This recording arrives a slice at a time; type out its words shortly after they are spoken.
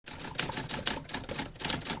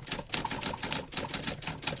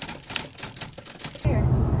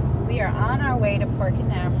are on our way to Port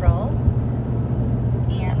Canaveral,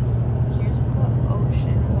 and here's the ocean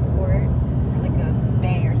and the port, or like a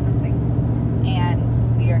bay or something.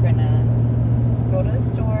 And we are gonna go to the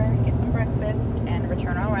store, get some breakfast, and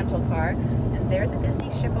return our rental car. And there's a Disney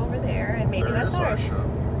ship over there, and maybe that's ours.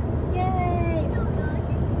 Yay!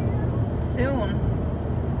 Soon.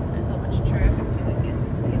 There's a whole bunch of traffic too. I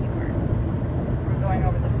can't see anywhere. We're going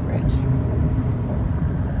over this bridge.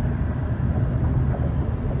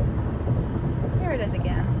 Here it is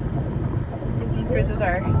again. Disney cruises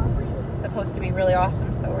are supposed to be really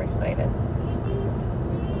awesome, so we're excited.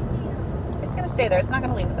 It's gonna stay there. It's not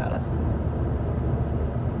gonna leave without us.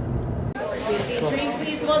 Disney Tree,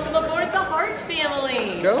 please welcome aboard the Hart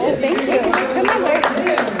family. Go. Oh, thank you. Come on, Bert. Come on,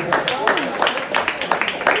 Bert.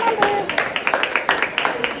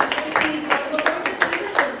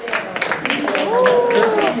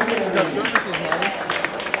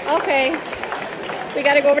 Okay. We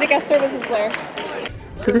gotta go over to guest services, Blair.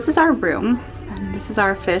 So this is our room, and this is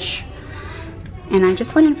our fish. And I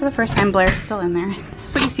just went in for the first time. Blair's still in there. This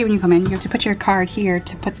is what you see when you come in. You have to put your card here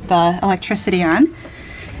to put the electricity on.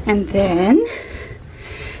 And then,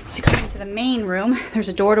 as you come into the main room, there's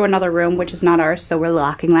a door to another room, which is not ours, so we're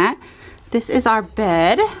locking that. This is our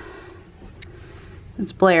bed.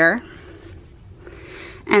 It's Blair.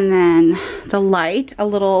 And then the light, a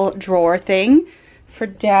little drawer thing for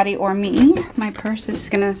Daddy or me. My purse is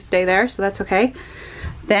gonna stay there, so that's okay.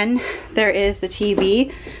 Then there is the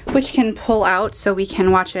TV, which can pull out so we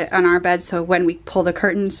can watch it on our bed, so when we pull the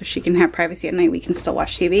curtain so she can have privacy at night, we can still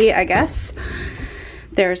watch TV, I guess.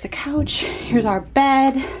 There's the couch, here's our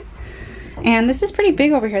bed, and this is pretty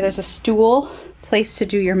big over here. There's a stool, place to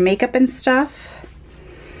do your makeup and stuff.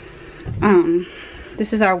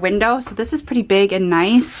 This is our window, so this is pretty big and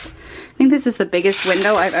nice. I think this is the biggest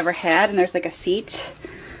window I've ever had, and there's like a seat.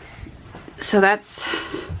 So that's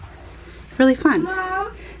really fun.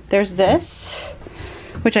 Mom. There's this,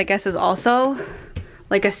 which I guess is also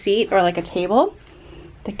like a seat or like a table.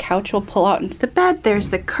 The couch will pull out into the bed. There's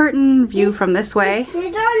the curtain view from this way.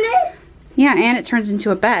 Sit on this? Yeah, and it turns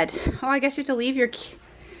into a bed. Oh, I guess you have to leave your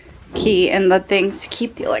key and the thing to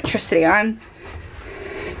keep the electricity on.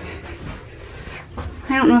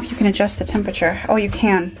 I don't know if you can adjust the temperature. Oh, you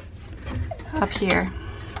can. Up here.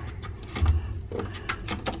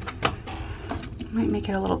 Might make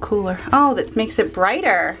it a little cooler. Oh, that makes it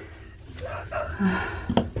brighter.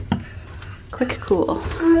 Quick cool.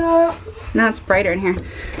 Now it's brighter in here.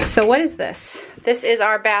 So what is this? This is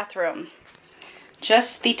our bathroom.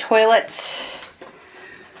 Just the toilet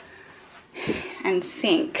and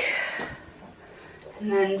sink.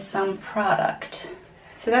 And then some product.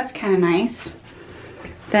 So that's kind of nice.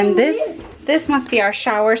 Then this must be our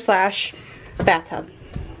shower slash bathtub.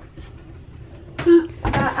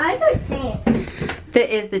 I don't think. That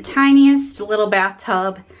is the tiniest little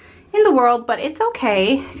bathtub in the world, but it's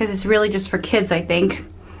okay because it's really just for kids, I think.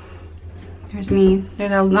 There's me.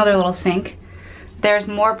 There's another little sink. There's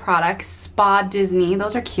more products. Spa Disney.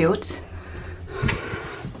 Those are cute.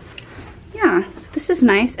 Yeah, so this is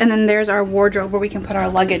nice. And then there's our wardrobe where we can put our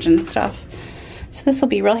luggage and stuff. So this will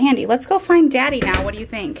be real handy. Let's go find Daddy now. What do you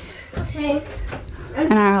think? Okay.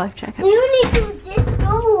 And our life jackets. You need to this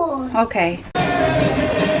door. Okay. So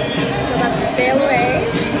that's sail away.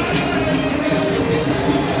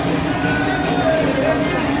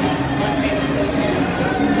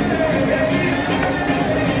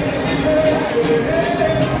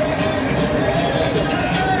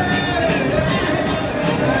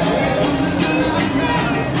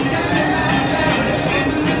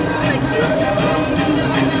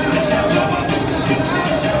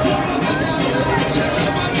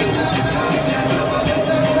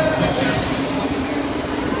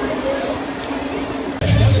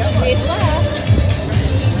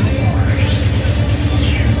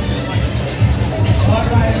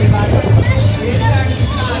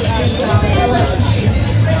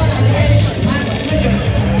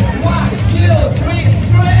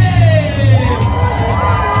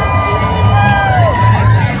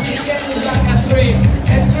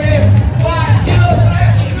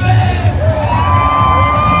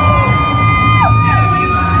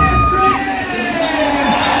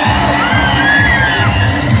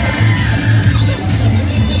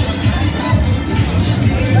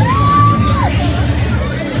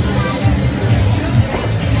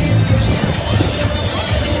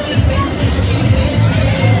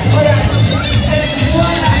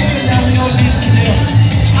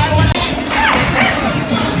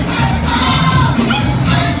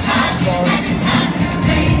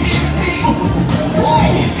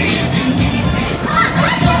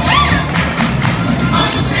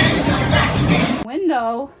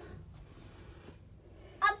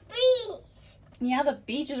 Yeah, the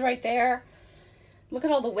beach is right there. Look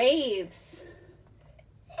at all the waves.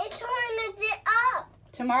 It's trying to get up.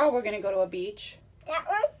 Tomorrow we're gonna go to a beach. That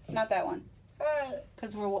one? Not that one. Right.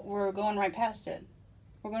 Because we're going right past it.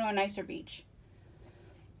 We're going to a nicer beach.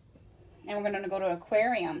 And we're going to go to an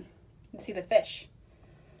aquarium and see the fish.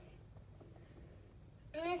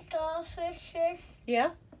 And the starfishes.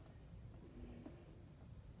 Yeah?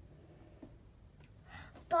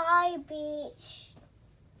 Bye, beach.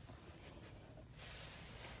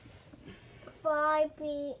 Bye,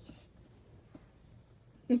 beach.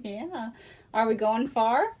 Yeah. Are we going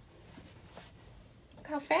far? Look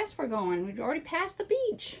how fast we're going. We've already passed the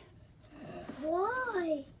beach.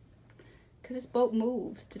 Why? Because this boat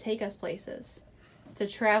moves to take us places. It's a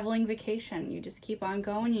traveling vacation. You just keep on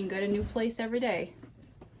going. You can go to a new place every day.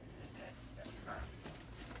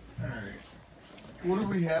 Alright. What do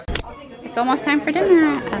we have? It's almost time for dinner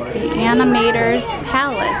at the Animator's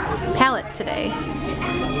Palette today.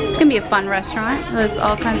 It's gonna be a fun restaurant. There's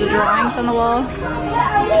all kinds of drawings on the wall.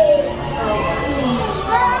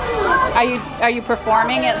 Are you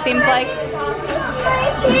performing? It seems like.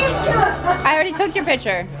 I already took your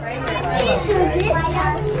picture.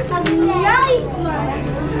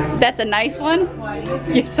 That's a nice one?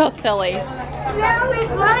 You're so silly.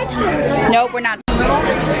 Nope, we're not.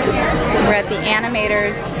 We're at the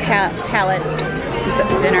Animator's Palette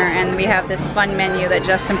dinner, and we have this fun menu that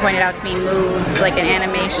Justin pointed out to me moves like an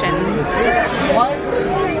animation.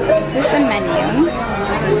 This is the menu.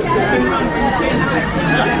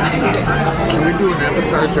 Can we do an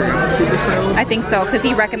appetizer and a super salad? I think so, because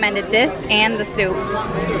he recommended this and the soup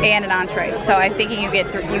and an entree. So I'm thinking you get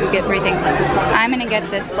 3 things. I'm gonna get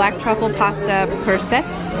this black truffle pasta per set,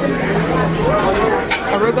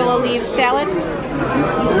 arugula leaf salad,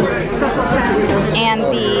 and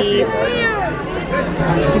the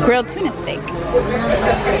grilled tuna steak.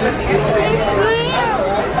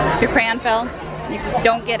 Your crayon fell. You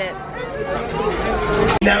don't get it.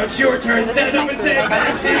 Now it's your turn. Stand up and say I got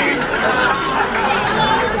the tuna.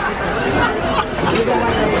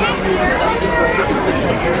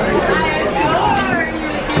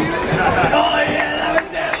 Oh yeah, that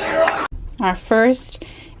was definitely wrong. Our first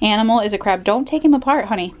animal is a crab. Don't take him apart,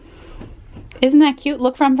 honey. Isn't that cute?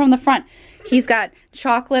 Look from the front. He's got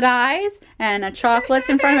chocolate eyes and chocolates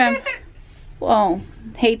in front of him. Whoa,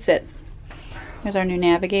 hates it. There's our new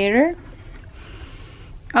navigator.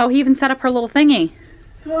 Oh, he even set up her little thingy.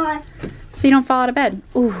 What? So you don't fall out of bed.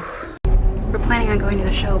 Ooh. We're planning on going to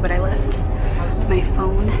the show, but I left my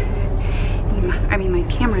phone, my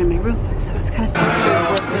camera in my room, so it's kind of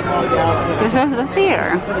sad. This is the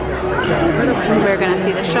theater. We're gonna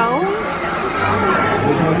see the show.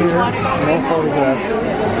 No photographs.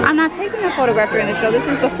 I'm not taking a photograph during the show. This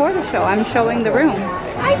is before the show. I'm showing the room.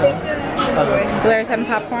 Blair's having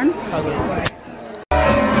popcorn.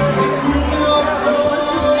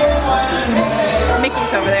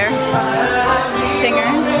 Mickey's over there.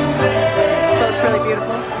 Singer. This boat's really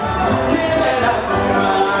beautiful.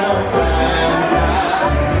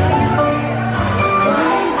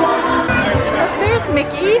 Look, there's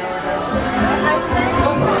Mickey.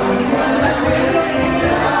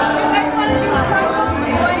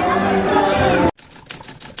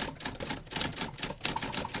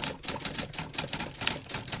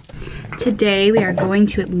 Today we are going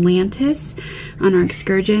to Atlantis on our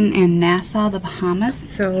excursion in Nassau, the Bahamas.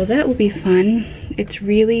 So that will be fun. It's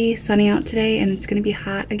really sunny out today and it's gonna be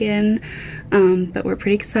hot again. But we're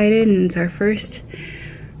pretty excited, and it's our first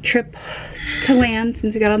trip to land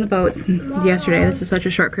since we got on the boats yesterday. This is such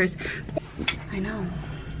a short cruise. I know.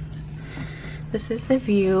 This is the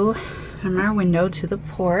view from our window to the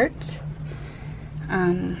port.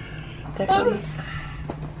 Definitely.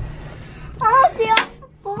 Oh, the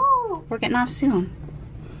boat. We're getting off soon.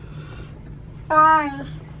 Bye.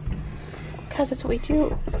 Because that's what we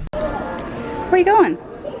do. Where are you going?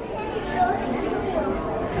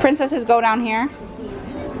 Princesses go down here.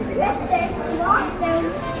 Princess, walk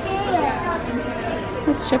downstairs.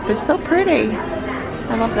 This ship is so pretty.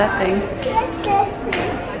 I love that thing. Princesses,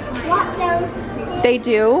 walk downstairs. They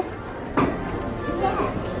do.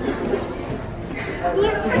 I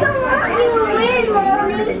don't want you to win,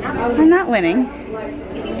 Mommy. I'm not winning.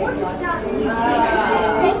 Princess,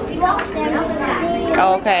 walk downstairs.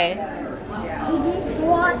 Okay. You just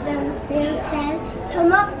walk downstairs, then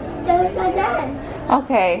come upstairs again.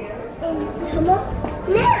 Okay. And come up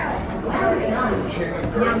now.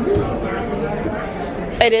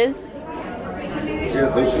 It is? Yeah,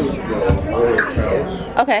 this is the Royal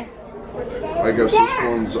House. Okay. I guess this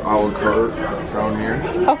one's a la carte down here.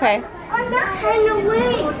 Okay. I'm not having a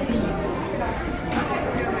wings.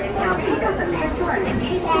 Now pick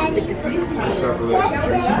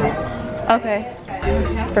Okay.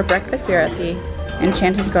 For breakfast, we are at the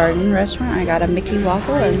Enchanted Garden restaurant. I got a Mickey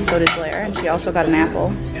waffle, and so did Blair, and she also got an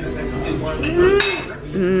apple.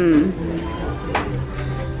 Mmm.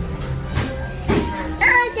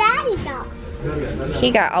 Daddy got.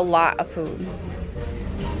 He got a lot of food.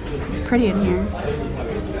 It's pretty in here.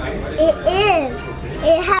 It is.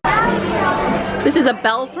 It has. This is a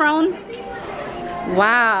bell throne?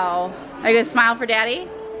 Wow. Are you gonna smile for Daddy?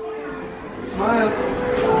 Smile.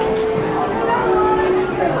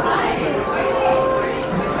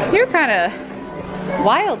 You're kind of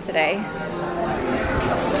wild today.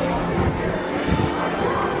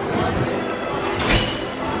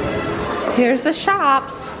 Here's the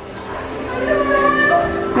shops.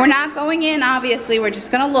 We're not going in, obviously. We're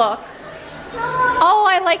just gonna look. Oh,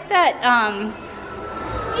 I like that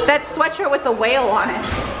that sweatshirt with the whale on it.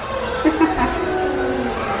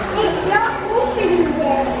 It's not open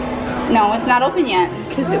yet. No, it's not open yet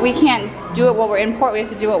because we can't do it while we're in port. We have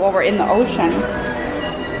to do it while we're in the ocean.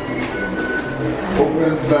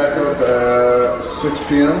 Opens back up at 6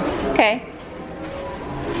 p.m. Okay.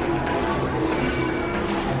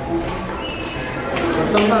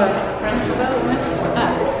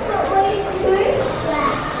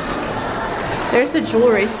 There's the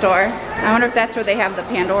jewelry store. I wonder if that's where they have the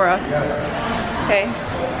Pandora. Okay.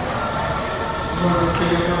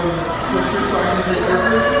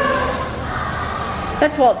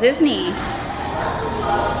 That's Walt Disney.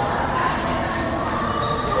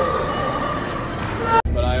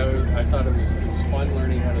 But I thought it was fun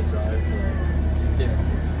learning how to drive a stick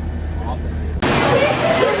opposite.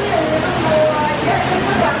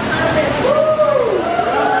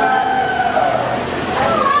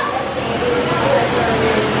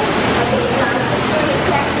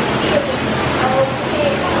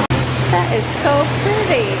 That is so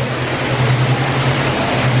pretty.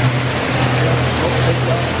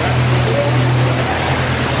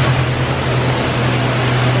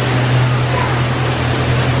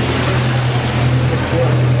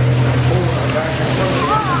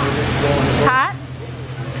 Hot?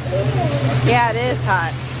 Yeah, it is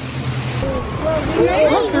hot.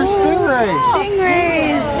 Look, there's stingrays.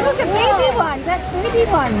 Stingrays. Look at baby ones. That's baby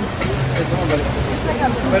ones.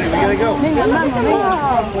 Buddy, we gotta go.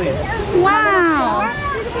 Wow.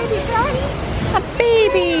 A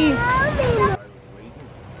baby.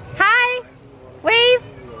 Hi. Wave.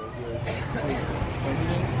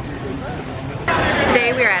 Today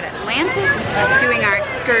we are at Atlantis doing our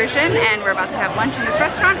excursion, and we're about to have lunch in this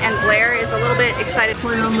restaurant, and Blair is a little bit excited.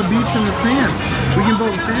 Play on the beach in the sand. We can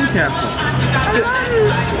build a sand castle.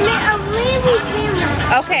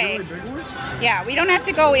 Okay. Yeah, we don't have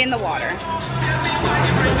to go in the water.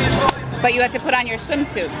 But you have to put on your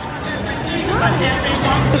swimsuit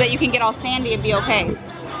so that you can get all sandy and be okay.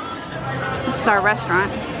 This is our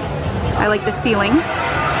restaurant. I like the ceiling.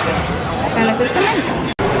 And this is the menu.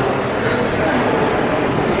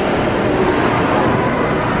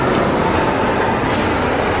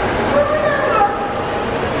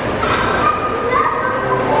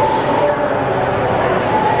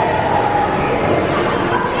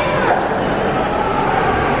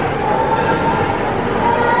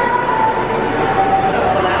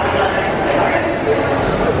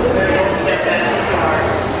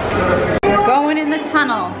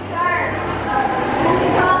 Tunnel.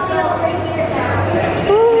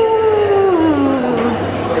 Ooh.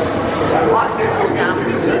 Walk slow down,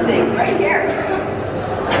 see something right here.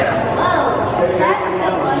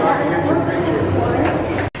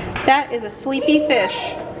 That is a sleepy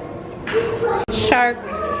fish. Shark.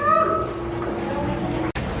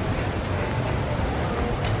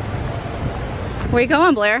 Where you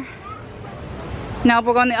going, Blair? No,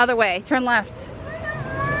 we're going the other way. Turn left.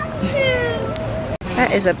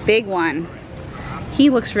 That is a big one. He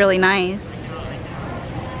looks really nice.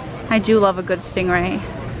 I do love a good stingray.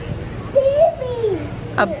 Baby.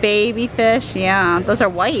 A baby fish, yeah. Those are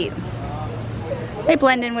white. They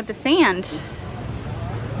blend in with the sand.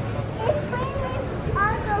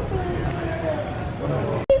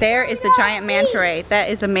 There is the giant manta ray. That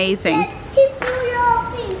is amazing.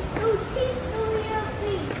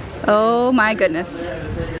 Oh my goodness.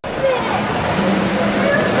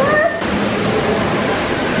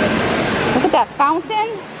 Look at that fountain.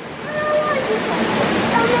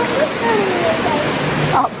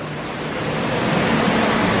 Oh.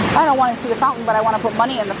 I don't want to see the fountain, but I want to put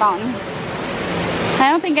money in the fountain. I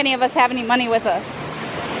don't think any of us have any money with us.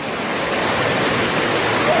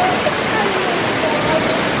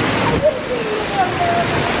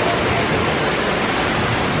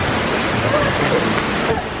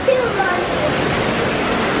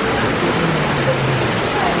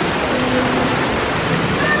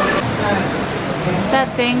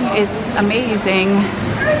 Everything is amazing.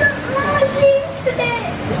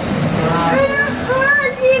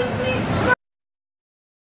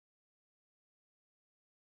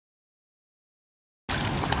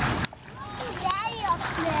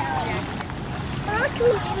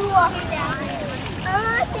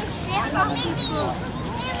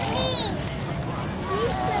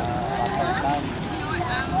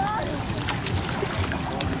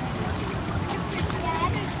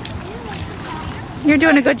 You're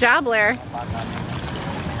doing a good job, Blair.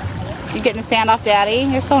 You're getting the sand off Daddy.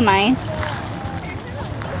 You're so nice.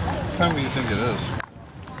 What time do you think it is?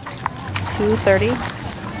 2:30.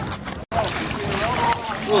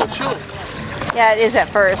 It's a little chilly. Yeah, it is at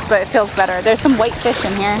first, but it feels better. There's some white fish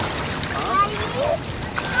in here.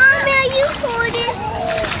 Mommy, are you holding?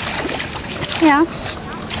 Yeah.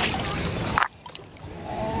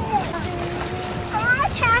 I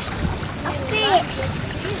catch a fish.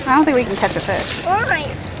 I don't think we can catch a fish. Why?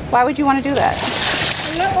 Why would you want to do that?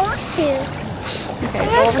 I don't want to. Okay, I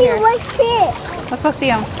go want over to see here. white fish. Let's go see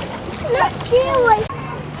them. Not see white.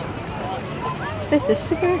 This is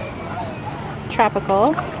super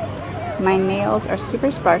tropical. My nails are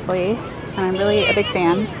super sparkly, and I'm really a big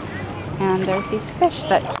fan. And there's these fish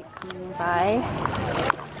that keep coming by.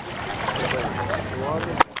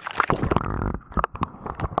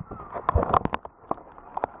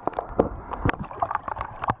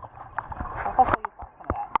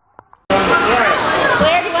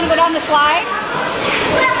 Blair, do you want to go down the slide?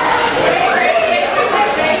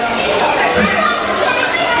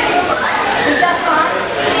 Is that fun?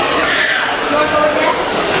 You want to go again?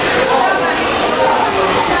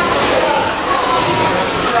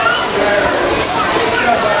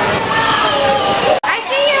 I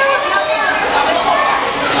see you!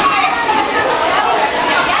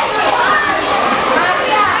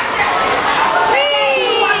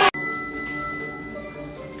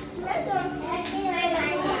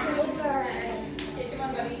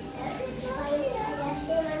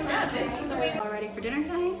 All ready for dinner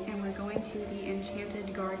tonight, and we're going to the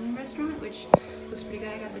Enchanted Garden restaurant, which looks pretty good.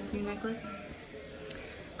 I got this new necklace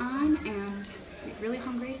on, and I'm really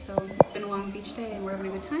hungry, so it's been a long beach day, and we're having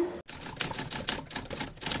a good time.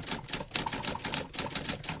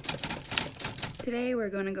 Today we're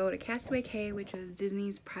going to go to Castaway Cay, which is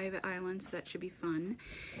Disney's private island, so that should be fun.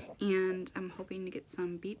 And I'm hoping to get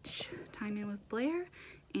some beach time in with Blair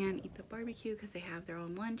and eat the barbecue because they have their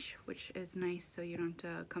own lunch, which is nice, so you don't have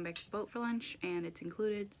to come back to the boat for lunch, and it's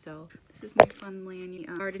included. So this is my fun land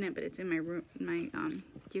card in it, but it's in my room. You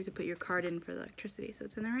have to put your card in for the electricity, so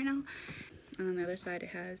it's in there right now. And on the other side it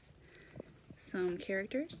has some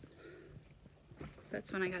characters. So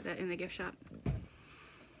that's when I got that in the gift shop.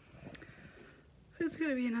 It's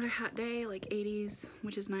gonna be another hot day, like 80s,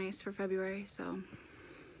 which is nice for February, so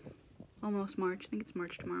almost March. I think it's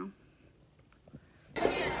March tomorrow.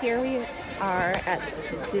 Here we are at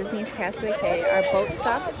Disney's Castaway Cay. Our boat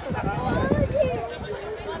stopped.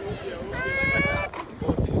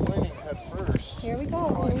 Here we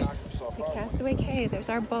go. To Castaway Cay. There's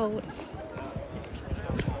our boat.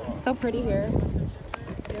 It's so pretty here.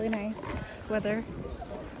 Really nice weather.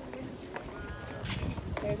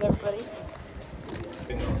 There's everybody.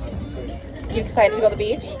 You excited to go to the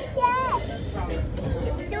beach? Yes.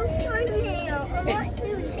 It's so fun here. I want to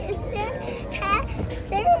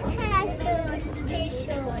sandcastles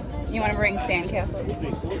special. You want to bring sandcastles?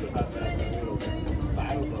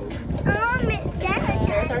 It's sandcastles.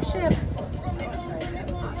 There's our ship.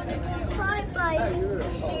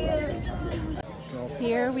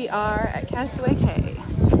 Here we are at Castaway Cay.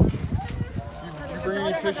 You bring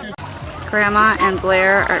any tissues? Grandma and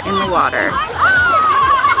Blair are in the water.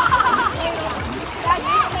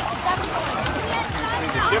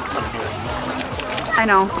 I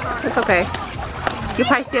know, it's okay. You'll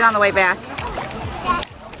probably see it on the way back.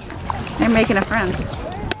 They're making a friend.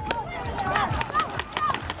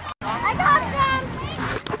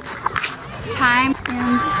 Time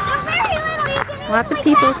friends. Lots of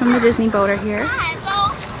people from the Disney boat are here.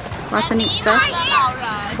 Lots of neat stuff.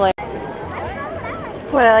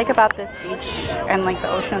 What I like about this beach and like the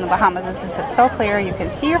ocean in the Bahamas is it's so clear, you can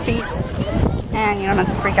see your feet and you don't have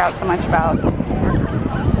to freak out so much about,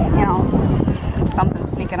 you know, something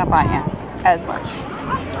sneaking up on you as much.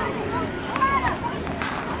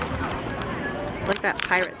 Like that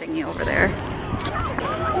pirate thingy over there.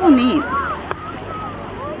 Oh, neat.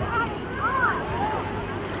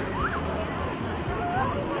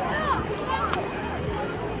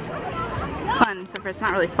 Fun, except for it's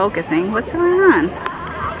not really focusing. What's going on?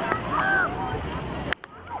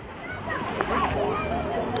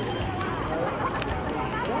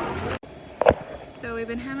 So we've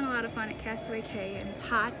been having a lot of fun at Castaway Cay, and it's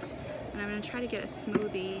hot, and I'm gonna try to get a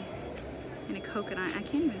smoothie and a coconut. I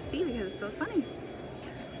can't even see because it's so sunny.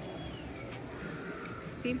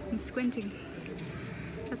 See, I'm squinting.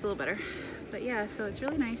 That's a little better. But yeah, so it's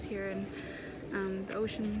really nice here, and the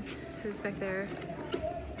ocean is back there.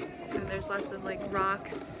 And there's lots of like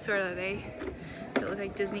rocks, sort of, that look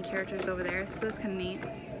like Disney characters over there, so that's kind of neat.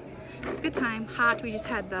 It's a good time. Hot. We just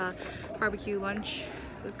had the barbecue lunch.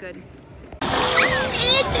 It was good.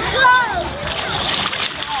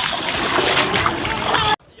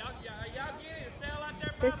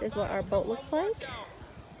 This is what our boat looks like.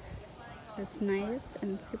 It's nice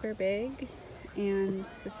and super big, and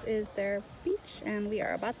this is their beach, and we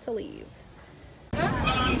are about to leave.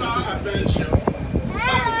 Sandbar adventure,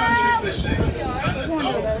 backcountry fishing, and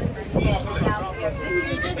adult snorkeling.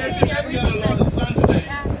 If you can get a lot of sun today,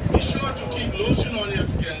 be sure to keep lotion on your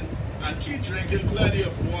skin and keep drinking plenty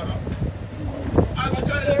of water. As a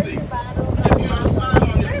courtesy, if you have sand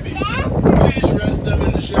on your feet, please rinse them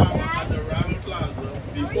in the shower at the Ravel Plaza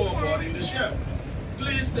before boarding the ship.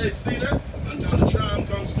 Please stay seated until the tram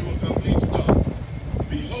comes to a complete stop.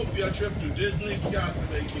 We hope your trip to Disney's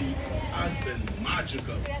Castaway Cay has been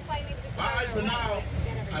magical. Bye for now,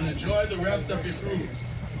 and enjoy the rest of your cruise.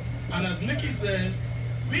 And as Nikki says,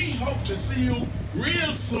 we hope to see you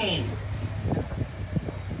real soon.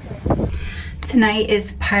 Tonight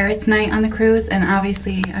is Pirates Night on the cruise, and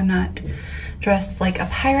obviously I'm not dressed like a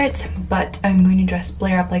pirate, but I'm going to dress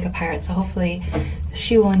Blair up like a pirate, so hopefully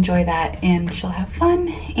she will enjoy that and she'll have fun.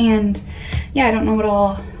 And yeah, I don't know what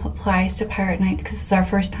all applies to pirate nights because it's our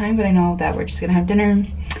first time, but I know that we're just gonna have dinner.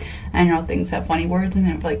 I know things have funny words in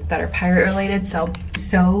it like that are pirate related, so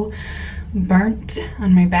burnt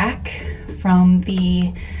on my back from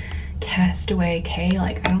the Castaway Cay.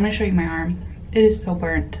 Like, I want to show you my arm. It is so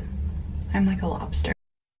burnt. I'm like a lobster.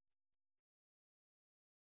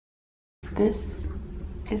 This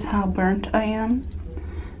is how burnt I am.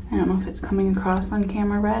 I don't know if it's coming across on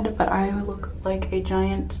camera red, but I look like a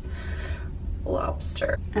giant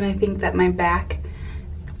lobster. And I think that my back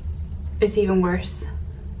is even worse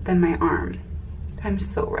than my arm. I'm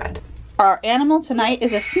so red. Our animal tonight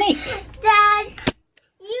is a snake. Dad,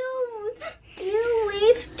 you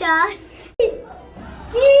left us.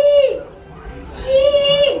 Teeth!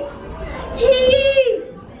 Teeth! Teeth!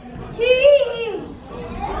 Teeth!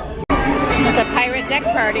 It's a pirate deck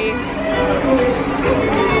party.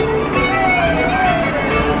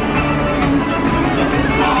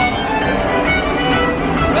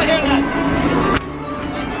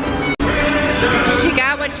 She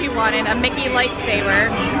got what she wanted, a Mickey lightsaber.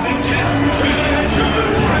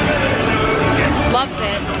 Loves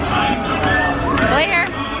it. Blair!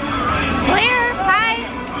 Blair, hi!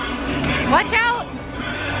 Watch out!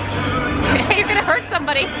 You're gonna hurt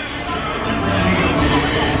somebody.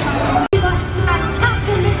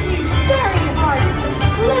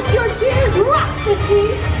 Let your cheers rock the sea,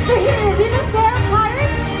 for here is a fair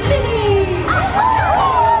pirate, Minnie!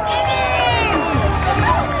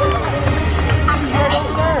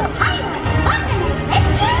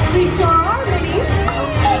 We sure are, Minnie.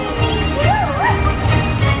 Me too.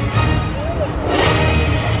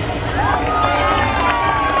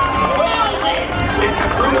 Well then, with the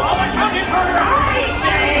crew all accounted for, I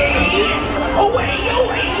say, away,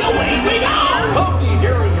 away, away we go! Come ye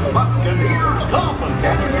here in your buccaneers, come and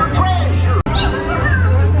capture your treasure!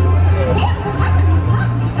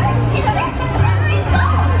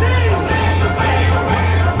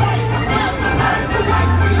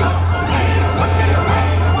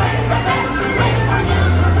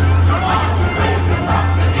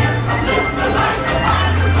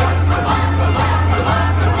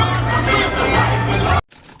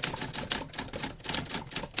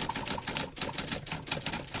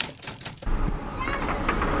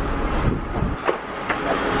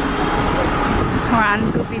 We're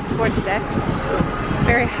on Goofy Sports Deck.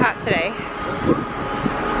 Very hot today.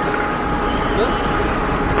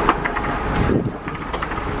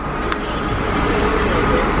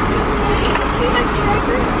 See the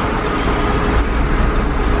stripers?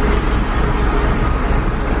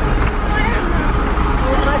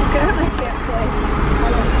 Oh my god, I can't play.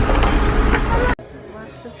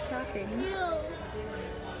 Lots of shopping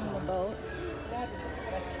on the boat.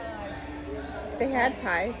 They had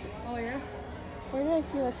ties. Oh yeah? Where did I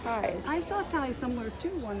see the ties? I saw ties somewhere too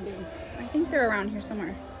one day. I think they're around here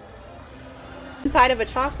somewhere. Inside of a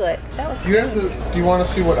chocolate. That looks Do you want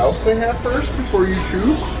to see what else they have first before you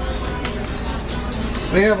choose?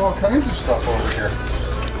 They have all kinds of stuff over here.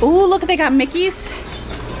 Ooh, look, they got Mickey's.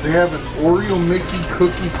 They have an Oreo Mickey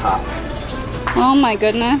cookie pop. Oh my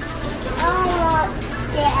goodness.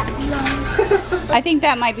 I think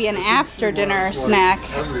that might be an after dinner snack.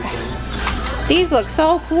 These look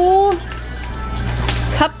so cool.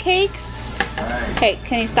 Cupcakes. Hey,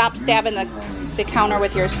 can you stop stabbing the counter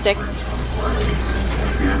with your stick?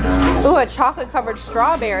 Ooh, a chocolate covered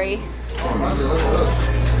strawberry.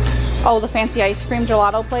 Oh, the fancy ice cream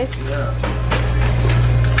gelato place.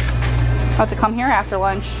 I'll have to come here after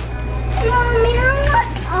lunch.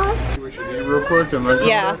 We should eat real quick and then come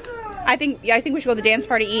back? I think we should go to the dance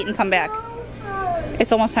party, eat, and come back.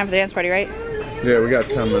 It's almost time for the dance party, right? Yeah, we got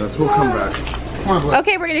 10 minutes. We'll come back. Come on,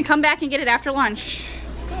 okay, we're gonna come back and get it after lunch.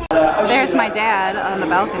 There's my dad on the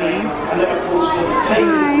balcony. Hi.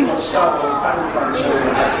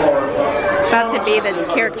 About to be the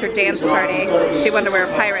character dance party. She wanted to wear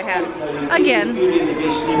a pirate hat again.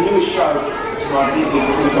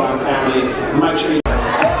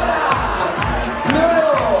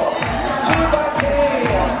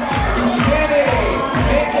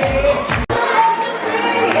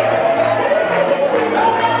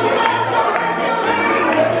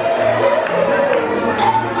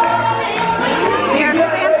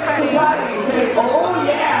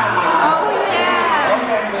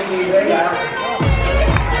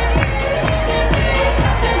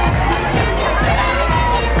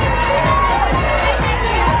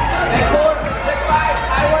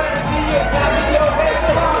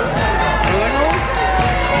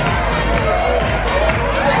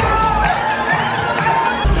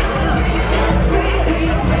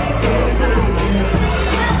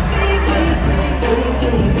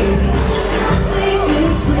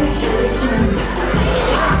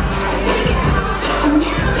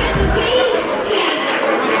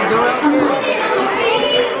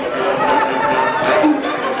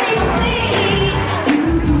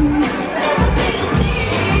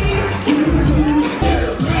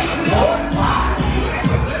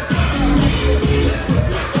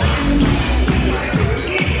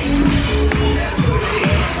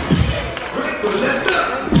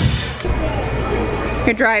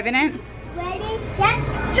 You're driving it? Ready, set,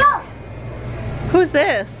 go! Who's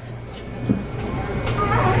this?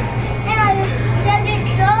 Let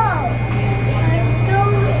it go.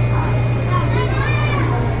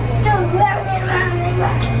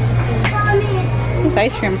 These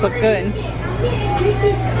ice creams look good.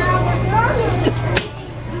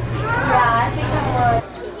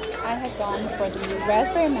 I had gone for the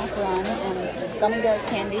raspberry macaron and gummy bear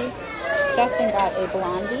candy. Justin got a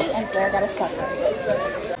blondie and Blair got a suffery.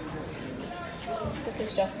 This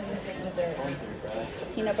is Justin's dessert.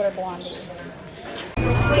 Peanut butter blondie.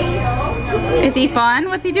 Is he fun?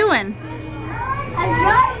 What's he doing? I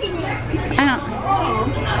don't.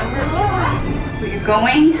 We're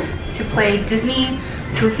going to play Disney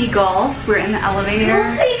Goofy Golf. We're in the elevator.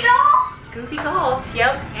 Goofy Golf? Goofy Golf,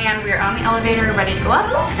 yep. And we're on the elevator ready to go up.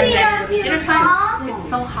 And then it'll be dinner time. It's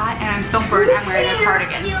so hot and I'm so burnt I'm wearing a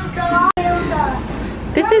cardigan.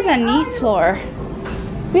 This is a neat floor.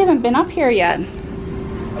 We haven't been up here yet. We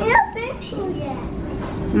haven't been here yet.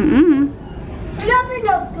 Mm-mm. We haven't been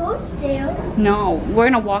up those stairs. No, we're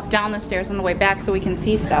gonna walk down the stairs on the way back so we can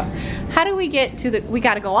see stuff. How do we get to the, we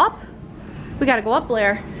gotta go up? We gotta go up,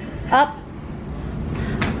 Blair. Up.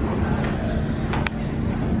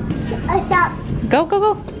 Up. Go, go,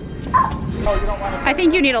 go. I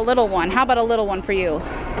think you need a little one. How about a little one for you?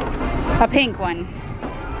 A pink one.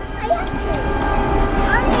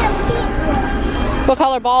 What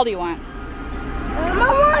color ball do you want? I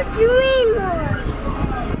want a green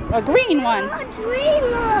one. A green one? I want a green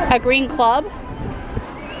one. A green club?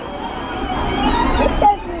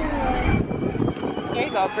 Here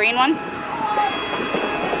you go, green one.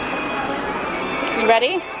 You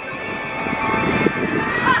ready?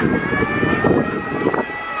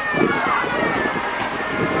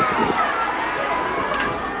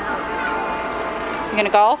 You gonna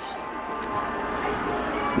golf?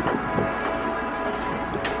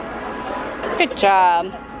 Good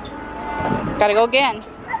job. Gotta go again.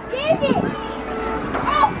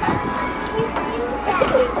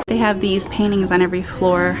 They have these paintings on every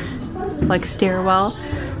floor, like stairwell,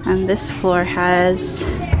 and this floor has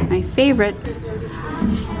my favorite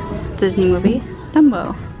Disney movie,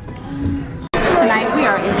 Dumbo. Tonight we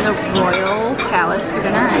are in the Royal Palace for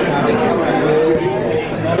dinner.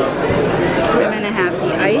 I'm gonna have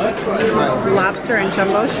the iced lobster and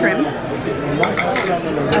jumbo shrimp,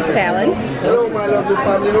 a salad, and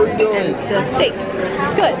the steak.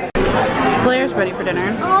 Good. Blair's ready for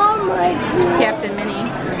dinner. Oh my God. Captain Minnie.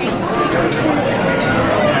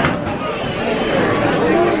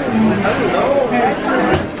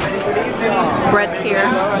 Bread's here.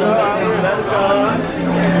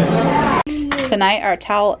 Tonight our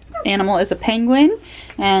animal is a penguin,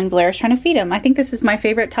 and Blair's trying to feed him. I think this is my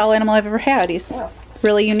favorite tall animal I've ever had. He's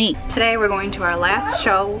really unique. Today we're going to our last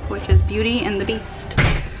show, which is Beauty and the Beast.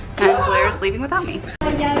 And Blair's leaving without me.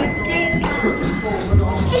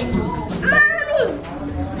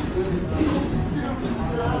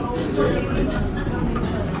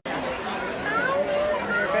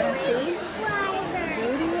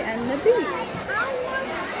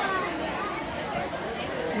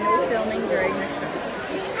 No filming during the show.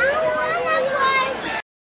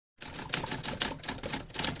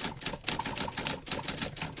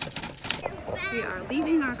 We are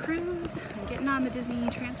leaving our cruise. I'm getting on the Disney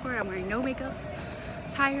transport. I'm wearing no makeup.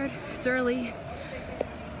 Tired. It's early.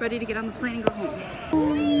 Ready to get on the plane and go home.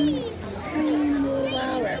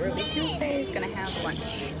 We're at Ruby Tuesdays. Gonna have lunch.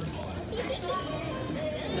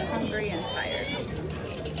 Hungry and tired.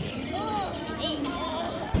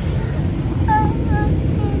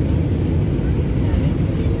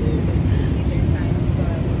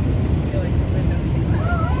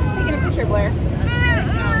 Taking a picture, Blair.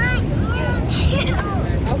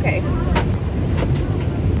 Okay.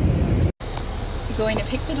 Going to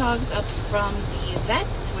pick the dogs up from the vet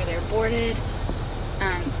where they're boarded.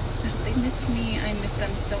 They missed me. I miss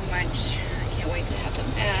them so much. I can't wait to have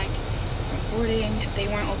them back from boarding. They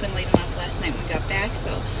weren't open late enough last night when we got back,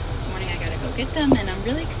 so this morning I gotta go get them, and I'm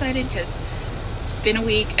really excited because it's been a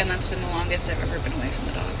week and that's been the longest I've ever been away from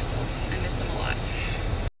the dogs, so I miss them a lot.